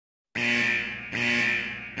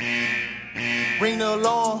Ring the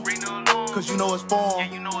alarm, cause you know it's form.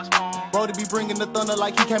 Brody be bringing the thunder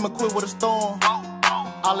like he came equipped with a storm.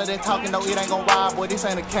 All of that talking, though, it ain't gon' ride, boy, this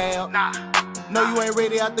ain't a cab. No, you ain't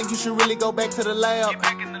ready, I think you should really go back to the lab.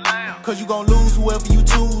 Cause you gon' lose whoever you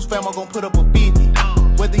choose, fam, I'm gon' put up a 50.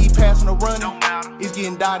 Whether he passing or running, he's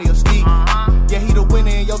getting dotty or sticky. Yeah, he the winner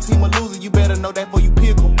and your team a loser, you better know that before you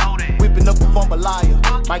pick him. Whipping up a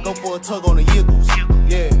jambalaya, might go for a tug on the yiggles.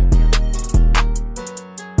 Yeah.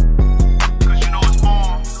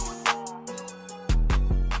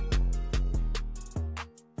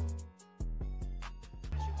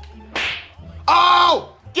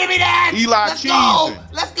 Oh! Give me that! Eli Let's go!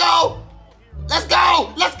 Let's go! Let's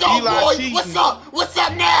go! Let's go, Eli boy! cheating. What's up? What's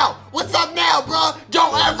up now? What's up now, bro?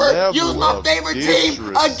 Don't ever use my favorite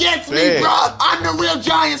team against me, bro. I'm the real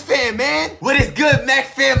Giants fan, man. What is good, Mac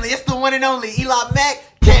family? It's the one and only Eli Mac.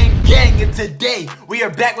 Gang, and today we are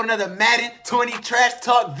back with another Madden 20 Trash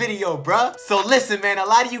Talk video, bruh. So listen, man, a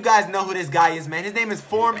lot of you guys know who this guy is, man. His name is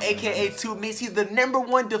Form, aka 2 Meats. He's the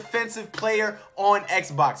 #1 defensive player on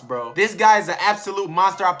Xbox, bro. This guy is an absolute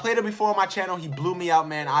monster. I played him before on my channel. He blew me out,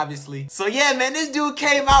 man, obviously. So yeah, man, this dude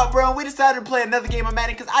came out, bro, and we decided to play another game of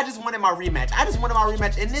Madden because I just wanted my rematch.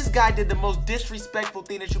 And this guy did the most disrespectful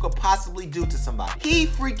thing that you could possibly do to somebody. He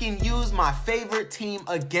freaking used my favorite team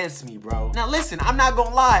against me, bro. Now listen, I'm not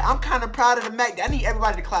gonna lie. I'm kind of proud of the Mac. I need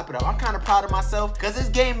everybody to clap it up. I'm kind of proud of myself because this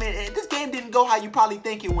game didn't go how you probably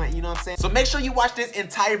think it went, you know what I'm saying? So make sure you watch this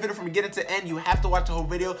entire video from beginning to end. You have to watch the whole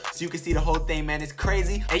video so you can see the whole thing, man. It's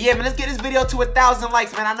crazy. And yeah, man, let's get this video to 1,000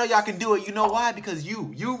 likes, man. I know y'all can do it. You know why? Because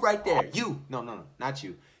you right there, no, not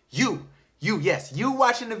you. Yes, you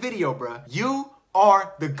watching the video, bruh. You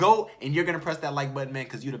are the GOAT, and you're gonna press that like button, man,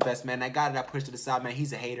 because you're the best, man. That guy that I pushed to the side, man,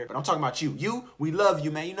 he's a hater. But I'm talking about you. We love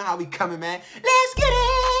you, man. You know how we coming, man. Let's get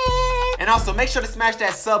it! And also, make sure to smash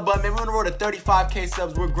that sub button, man. We're on the road to 35K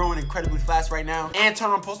subs. We're growing incredibly fast right now. And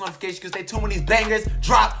turn on post notifications because stay tuned when these bangers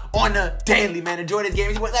drop on the daily, man. Enjoy this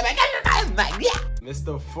game.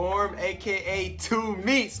 Mr. Form, aka 2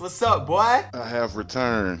 Meats. What's up, boy? I have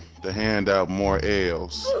returned to hand out more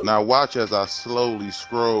L's. Now watch as I slowly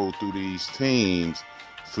scroll through these teams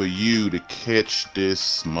for you to catch this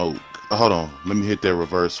smoke. Hold on, let me hit that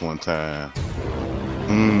reverse one time.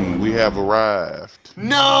 We have arrived.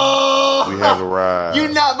 No! We have arrived. You're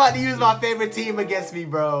not about to use my favorite team against me,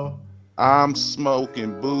 bro. I'm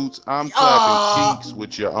smoking boots. I'm clapping cheeks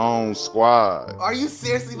with your own squad. Are you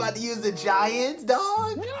seriously about to use the Giants,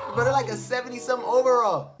 dog? But they're like a 70-something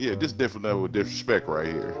overall. Yeah, this different level of disrespect right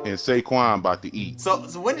here. And Saquon about to eat. So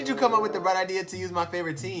when did you come up with the right idea to use my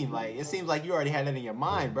favorite team? Like, it seems like you already had that in your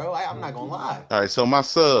mind, bro. I'm not gonna lie. All right, so my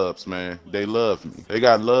subs, man, they love me. They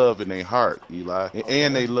got love in their heart, Eli.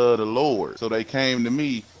 And they love the Lord. So they came to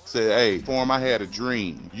me, said, hey, Form, I had a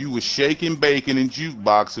dream. You was shaking bacon and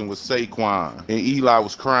jukeboxing with Saquon. And Eli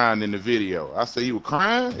was crying in the video. I said, you were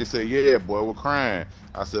crying? They said, yeah, boy, we're crying.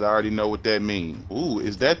 I said, I already know what that means. Ooh,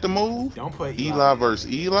 is that the move? Don't put Eli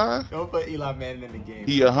versus Eli? Don't put Eli Manning in the game.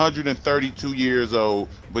 He 132 years old,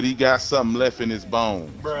 but he got something left in his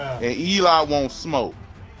bones. Bruh. And Eli won't smoke.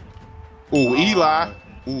 Ooh, Eli.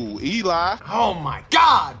 Ooh, Eli. Oh my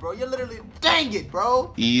God, bro. You're literally, dang it,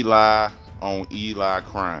 bro. Eli on Eli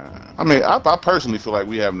crying. I mean, I personally feel like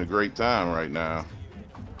we're having a great time right now.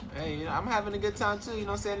 Hey, you know, I'm having a good time too, you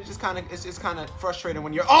know what I'm saying? It's just kind of frustrating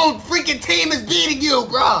when your own freaking team is beating you,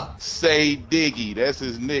 bro. Say Diggy, that's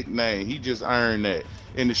his nickname. He just earned that.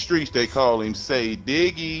 In the streets, they call him Say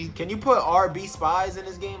Diggy. Can you put RB spies in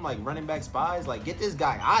this game, like running back spies? Like, get this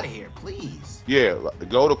guy out of here, please. Yeah,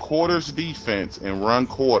 go to quarters defense and run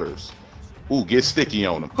quarters. Ooh, get sticky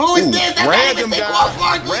on him. Who is this? That's random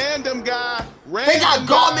guy. Random guy. They got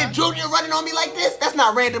Gallman Jr. running on me like this? That's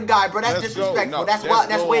not random guy, bro. That's disrespectful. No, that's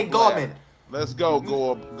Wade Gallman. Let's go,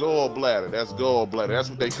 Gallbladder. That's Gallbladder. That's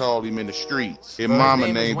what they call him in the streets. His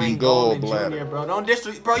mama named him Gallbladder. Bro, don't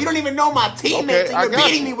disrespect, bro. You don't even know my teammates, and you're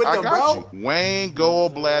beating me with them, bro. Wayne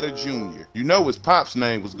Gallbladder Jr. You know his pop's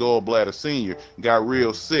name was Gallbladder Sr. Got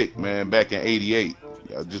real sick, man, back in '88.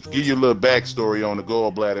 Just give you a little backstory on the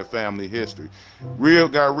Gallbladder family history.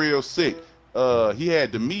 Got real sick. He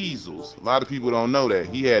had the measles. A lot of people don't know that.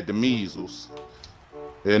 He had the measles.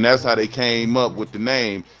 And that's how they came up with the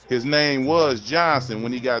name. His name was Johnson.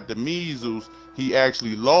 When he got the measles, he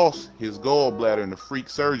actually lost his gallbladder in a freak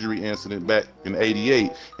surgery incident back in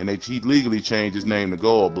 '88. And he legally changed his name to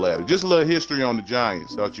Gallbladder. Just a little history on the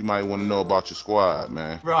Giants. Thought you might want to know about your squad,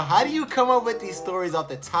 man. Bro, how do you come up with these stories off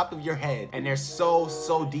the top of your head? And they're so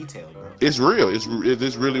detailed, bro. It's real.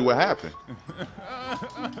 It's really what happened.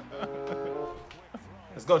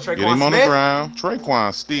 Let's go, Traquan Get him on Smith. the ground.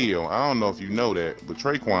 Traquan steal. I don't know if you know that, but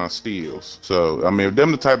Traquan steals. So, I mean, if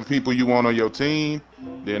them the type of people you want on your team,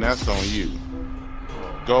 then that's on you.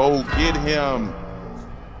 Go get him.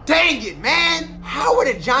 Dang it, man! How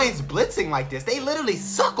are the Giants blitzing like this? They literally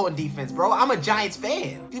suck on defense, bro. I'm a Giants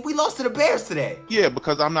fan. We lost to the Bears today. Yeah,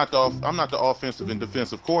 because I'm not the offensive and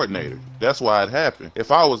defensive coordinator. That's why it happened.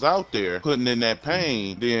 If I was out there putting in that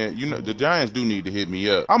pain, then you know the Giants do need to hit me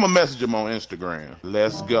up. I'm gonna message them on Instagram.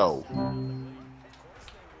 Let's go.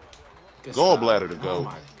 Gallbladder to go. Oh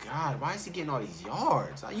my God, why is he getting all these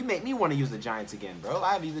yards? You make me want to use the Giants again, bro.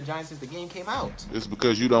 I haven't used the Giants since the game came out. It's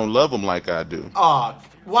because you don't love them like I do.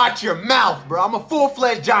 Watch your mouth, bro. I'm a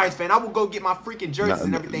full-fledged Giants fan. I will go get my freaking jerseys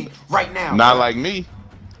and everything right now. Not bro. like me.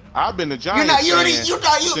 I've been a Giants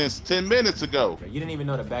fan since 10 minutes ago. Bro, you didn't even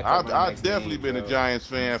know the backup. I've definitely been a Giants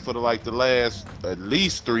fan for the last at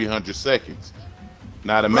least 300 seconds.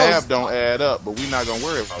 Now the math don't add up, but we're not gonna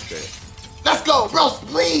worry about that. Let's go, bro.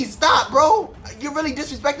 Please stop, bro. You're really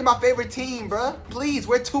disrespecting my favorite team, bro. Please,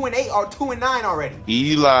 we're 2-8 or 2-9 already.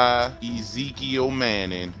 Eli Ezekiel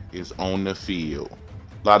Manning is on the field.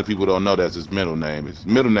 A lot of people don't know that's his middle name. His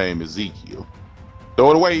middle name is Ezekiel. Throw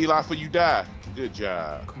it away, Eli, before you die. Good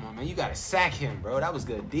job. Come on, man. You gotta sack him, bro. That was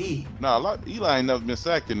good D. Nah, Eli ain't never been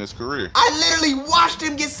sacked in his career. I literally watched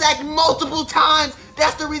him get sacked multiple times.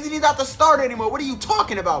 That's the reason he's not the starter anymore. What are you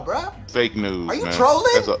talking about, bro? Fake news. Are you man.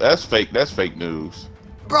 trolling? That's fake. That's fake news.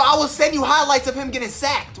 Bro, I will send you highlights of him getting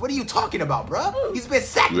sacked. What are you talking about, bro? He's been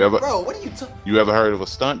sacked, bro. What are you talking? You ever heard of a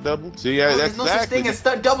stunt double? See, bro, there's no such thing as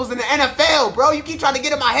stunt doubles in the NFL, bro. You keep trying to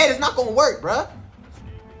get in my head. It's not gonna work, bro.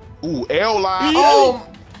 Ooh, L-line. Oh,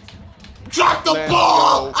 drop the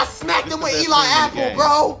ball. I smacked him with Eli Apple,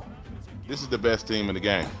 bro. This is the best team in the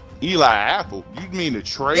game. Eli Apple? You mean the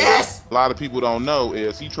trade? Yes. A lot of people don't know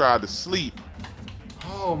is he tried to sleep.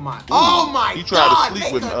 Oh my God. He tried to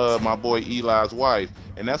sleep with my boy Eli's wife,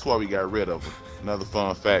 and that's why we got rid of him. Another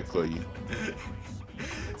fun fact for you.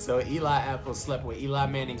 So Eli Apple slept with Eli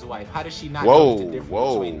Manning's wife. How does she not know the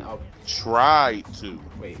difference between? Tried to.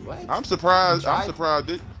 Wait, what? I'm surprised.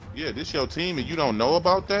 This your team and you don't know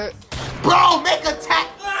about that? Bro, make a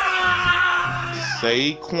tackle.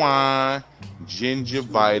 Saquon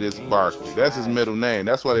Gingivitis Barkley. That's his middle name.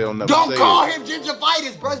 That's why they don't never say it. Don't call him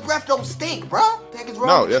Gingivitis, bro. His breath don't stink, bro. What the heck is wrong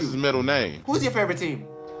with you? No, that's his middle name. Who's your favorite team?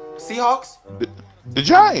 Seahawks? The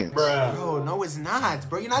Giants. Bro, no, it's not,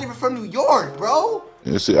 bro. You're not even from New York, bro.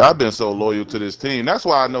 You see, I've been so loyal to this team. That's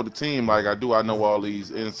why I know the team like I do. I know all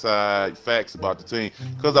these inside facts about the team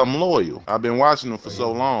because I'm loyal. I've been watching them for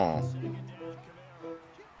so long.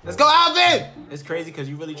 Let's go, Alvin! It's crazy because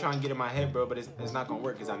you really trying to get in my head, bro, but it's not going to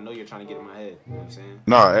work because I know you're trying to get in my head. You know what I'm saying?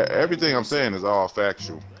 No, everything I'm saying is all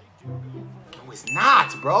factual. No, it's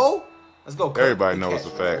not, bro. Let's go, Kirk. Everybody knows it's a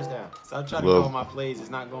fact. Stop trying to call my plays. It's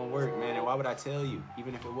not going to work, man. And why would I tell you,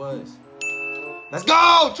 even if it was? Let's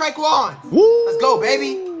go, Traquan. Woo! Let's go,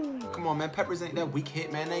 baby. Come on, man. Peppers ain't that weak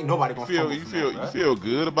hit, man. Ain't nobody going to fumble from that, You feel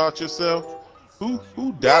good about yourself?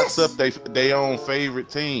 Who dots up they own favorite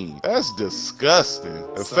team? That's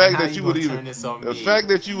disgusting. The fact that you would even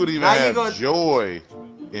have joy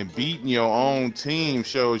in beating your own team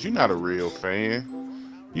shows you're not a real fan.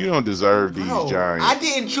 You don't deserve these Giants. I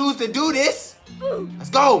didn't choose to do this. Let's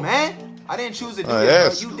go, man. I didn't choose to do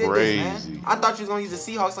this, bro. You did this, man. I thought you was gonna use the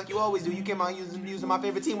Seahawks like you always do. You came out using my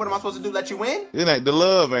favorite team. What am I supposed to do? Let you win? It ain't, the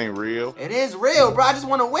love ain't real. It is real, bro. I just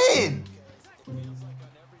want to win.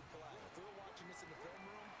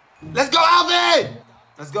 Let's go, Alvin!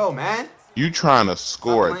 Let's go, man. You trying to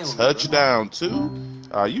score a touchdown too?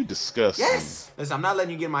 You disgusting. Yes. Listen, I'm not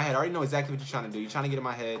letting you get in my head. I already know exactly what you're trying to do. You're trying to get in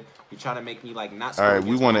my head. You're trying to make me like not score. All right,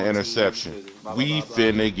 we want an interception. We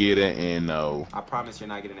finna get an NO. I promise you're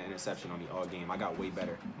not getting an interception on the all game. I got way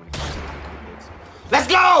better when it comes to this. Let's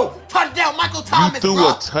go! Touchdown, Michael Thomas, You threw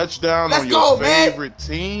a touchdown on your favorite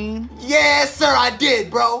team? Yes, sir, I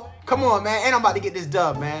did, bro. Come on, man. And I'm about to get this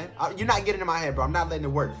dub, man. You're not getting in my head, bro. I'm not letting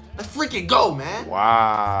it work. Let's freaking go, man.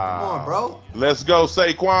 Wow. Come on, bro. Let's go,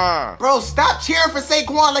 Saquon. Bro, stop cheering for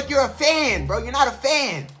Saquon like you're a fan, bro. You're not a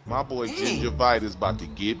fan. My boy Gingivitis is about to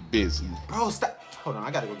get busy. Bro, stop. Hold on.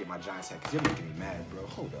 I got to go get my Giants hat because you're making me mad, bro.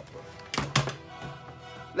 Hold up, bro.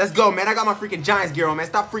 Let's go, man. I got my freaking Giants gear on, man.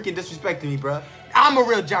 Stop freaking disrespecting me, bro. I'm a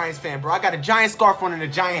real Giants fan, bro. I got a Giant scarf on and a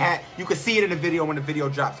Giant hat. You can see it in the video when the video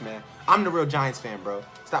drops, man. I'm the real Giants fan, bro.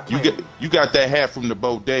 Stop playing. You got that hat from the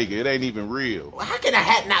bodega. It ain't even real. Well, how can a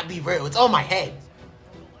hat not be real? It's on my head.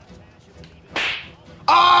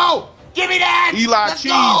 Oh! Give me that! Let's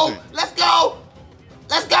go! Let's go!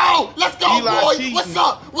 Let's go! Let's go, boy! Cheating. What's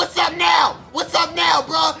up? What's up now? What's up now,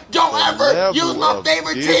 bro? Don't ever use my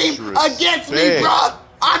favorite team against me, bro!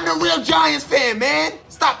 I'm the real Giants fan, man!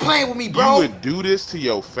 Stop playing with me, bro. You would do this to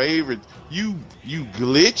your favorite. You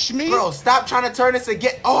glitch me? Bro, stop trying to turn this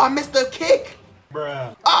again. Oh, I missed the kick.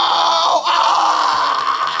 Bruh. Oh!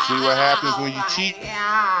 See what happens when you cheat?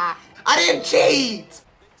 Yeah. I didn't cheat.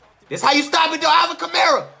 This how you stop it, though. Alvin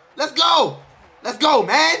Kamara. Let's go. Let's go,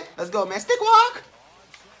 man. Let's go, man. Stick walk.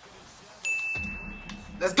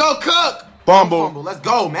 Let's go, Cook. Fumble. Fumble. Let's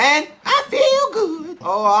go, man. I feel good.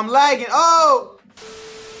 Oh, I'm lagging. Oh.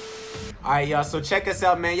 All right, y'all, so check us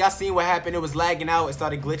out, man. Y'all seen what happened. It was lagging out. It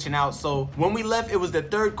started glitching out. So when we left, it was the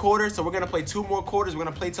third quarter. So we're going to play 2 more quarters. We're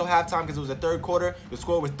going to play till halftime because it was the third quarter. The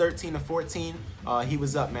score was 13-14. He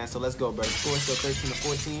was up, man. So let's go, bro. The score is still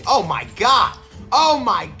 13-14. Oh, my God. Oh,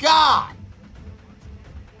 my God.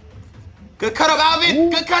 Good cut up, Alvin.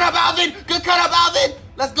 Ooh. Good cut up, Alvin. Good cut up, Alvin.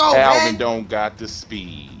 Let's go, man. Alvin don't got the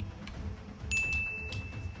speed.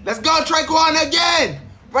 Let's go, Traquan again.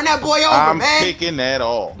 Run that boy over, man. I'm picking that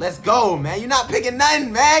off. Let's go, man. You're not picking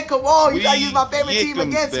nothing, man. Come on. You got to use my favorite team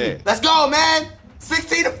against me. Let's go, man.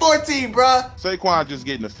 16-14, bruh. Saquon just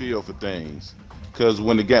getting the feel for things. Because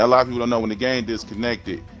when the game, a lot of people don't know, when the game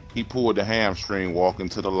disconnected, he pulled the hamstring walking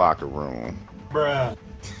to the locker room. Bruh.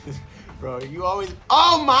 Bro, you always...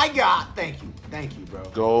 Oh, my God. Thank you. Thank you, bro.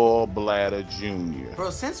 Gallbladder Jr.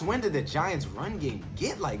 Bro, since when did the Giants' run game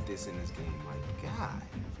get like this in this game? My God.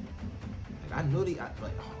 I knew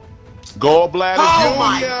Gallbladder Jr. Oh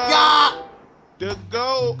my God! The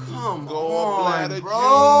go. Come Gallbladder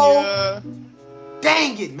on, bro.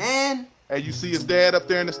 Dang it, man. Hey, you see his dad up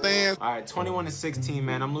there in the stands? All right, 21-16,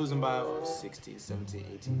 man. I'm losing by 16, 17,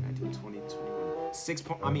 18, 19, 20,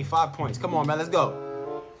 21. 5 points. Come on, man. Let's go.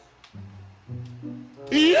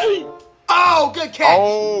 Oh, good catch.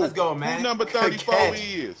 Oh, let's go, man. Who number 34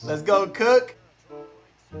 is? Let's go, Cook.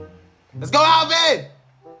 Let's go, Alvin.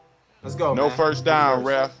 Let's go, no man. first down,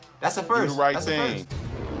 ref. That's a first. Do the right That's thing.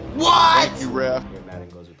 What? Thank you, ref. Your Madden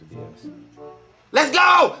goes with the DS. Let's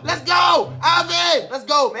go! Let's go! Alvin! Let's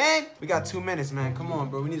go, man! We got 2 minutes, man. Come on,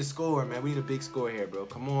 bro. We need a score, man. We need a big score here, bro.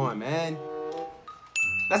 Come on, man.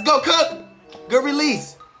 Let's go, Cook! Good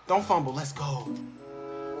release. Don't fumble. Let's go.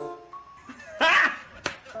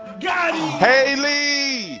 Got him!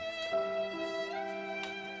 Haley!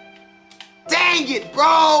 Dang it,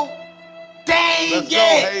 bro! Dang Let's it! go,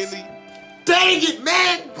 Haley. Dang it,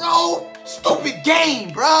 man, bro! Stupid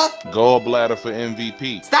game, bro! Gallbladder for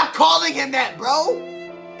MVP. Stop calling him that, bro!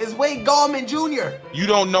 It's Wade Gallman Jr. You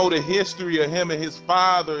don't know the history of him and his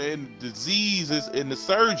father and diseases and the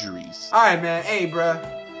surgeries. All right, man. Hey, bro.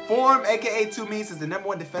 Form, a.k.a. 2 Means, is the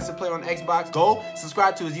 #1 defensive player on Xbox. Go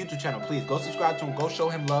subscribe to his YouTube channel, please. Go subscribe to him. Go show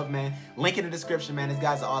him love, man. Link in the description, man. This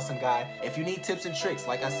guy's an awesome guy. If you need tips and tricks,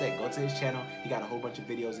 like I said, go to his channel. He got a whole bunch of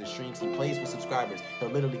videos and streams. He plays with subscribers. He'll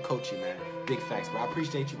literally coach you, man. Big facts, bro. I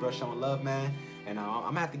appreciate you, bro, showing love, man. And I'm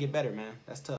going to have to get better, man. That's tough.